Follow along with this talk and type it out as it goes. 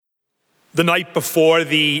The night before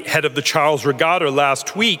the head of the Charles Regatta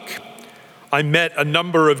last week, I met a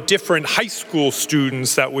number of different high school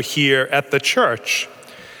students that were here at the church.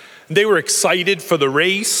 They were excited for the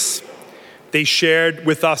race. They shared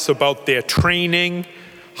with us about their training,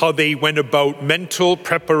 how they went about mental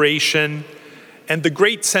preparation, and the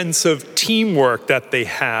great sense of teamwork that they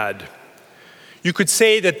had. You could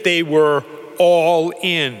say that they were all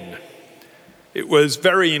in. It was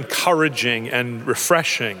very encouraging and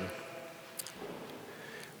refreshing.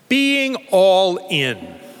 Being all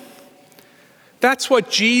in. That's what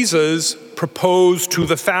Jesus proposed to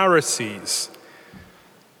the Pharisees.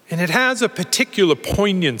 And it has a particular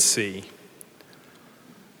poignancy.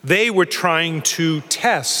 They were trying to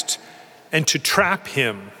test and to trap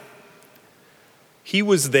him. He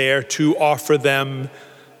was there to offer them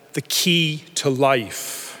the key to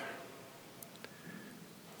life.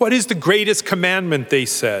 What is the greatest commandment, they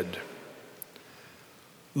said?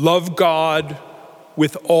 Love God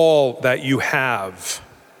with all that you have,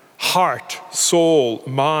 heart, soul,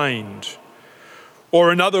 mind.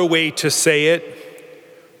 Or another way to say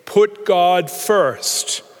it, put God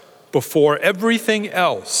first before everything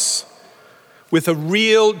else, with a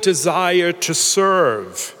real desire to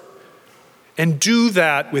serve. And do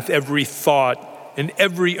that with every thought and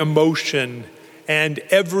every emotion and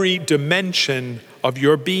every dimension of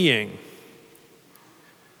your being.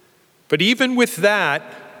 But even with that,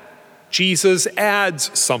 Jesus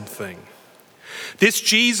adds something. This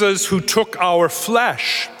Jesus who took our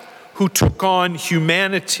flesh, who took on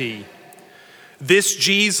humanity, this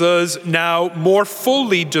Jesus now more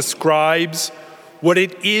fully describes what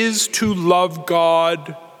it is to love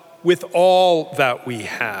God with all that we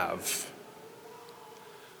have.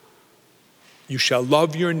 You shall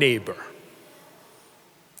love your neighbor.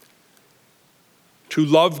 To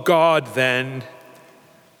love God, then,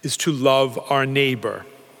 is to love our neighbor.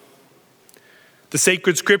 The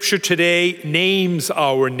sacred scripture today names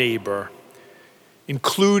our neighbor,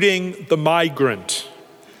 including the migrant,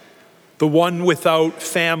 the one without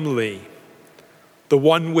family, the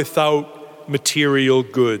one without material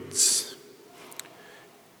goods.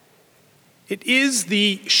 It is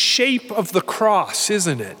the shape of the cross,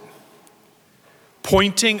 isn't it?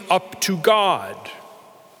 Pointing up to God.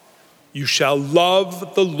 You shall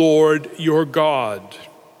love the Lord your God.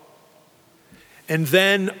 And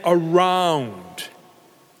then around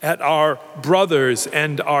at our brothers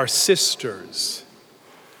and our sisters,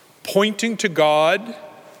 pointing to God,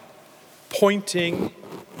 pointing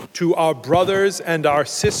to our brothers and our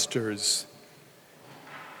sisters,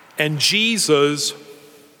 and Jesus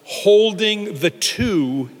holding the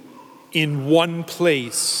two in one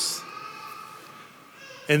place.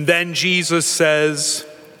 And then Jesus says,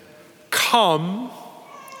 come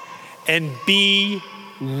and be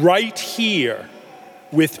right here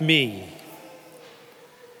with me.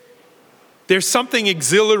 There's something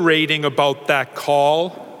exhilarating about that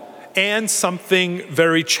call and something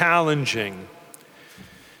very challenging.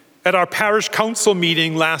 At our parish council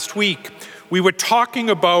meeting last week, we were talking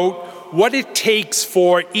about what it takes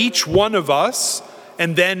for each one of us,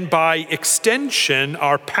 and then by extension,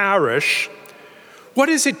 our parish, what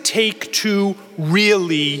does it take to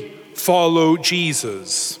really follow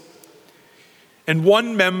Jesus? And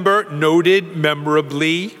one member noted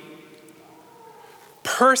memorably,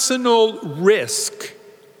 personal risk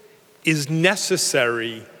is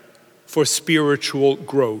necessary for spiritual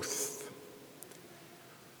growth.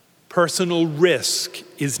 Personal risk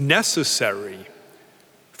is necessary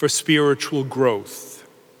for spiritual growth.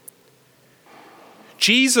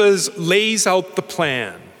 Jesus lays out the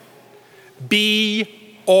plan.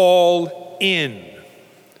 Be all in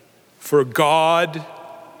for God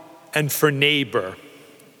and for neighbor.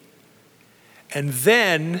 And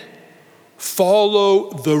then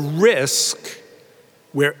follow the risk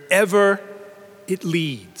wherever it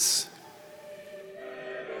leads.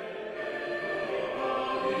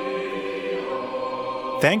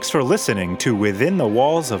 Thanks for listening to Within the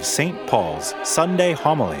Walls of St. Paul's Sunday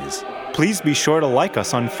Homilies. Please be sure to like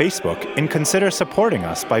us on Facebook and consider supporting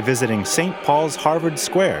us by visiting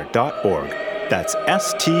stpaulsharvardsquare.org. That's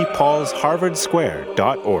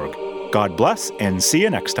stpaulsharvardsquare.org. God bless and see you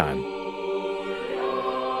next time.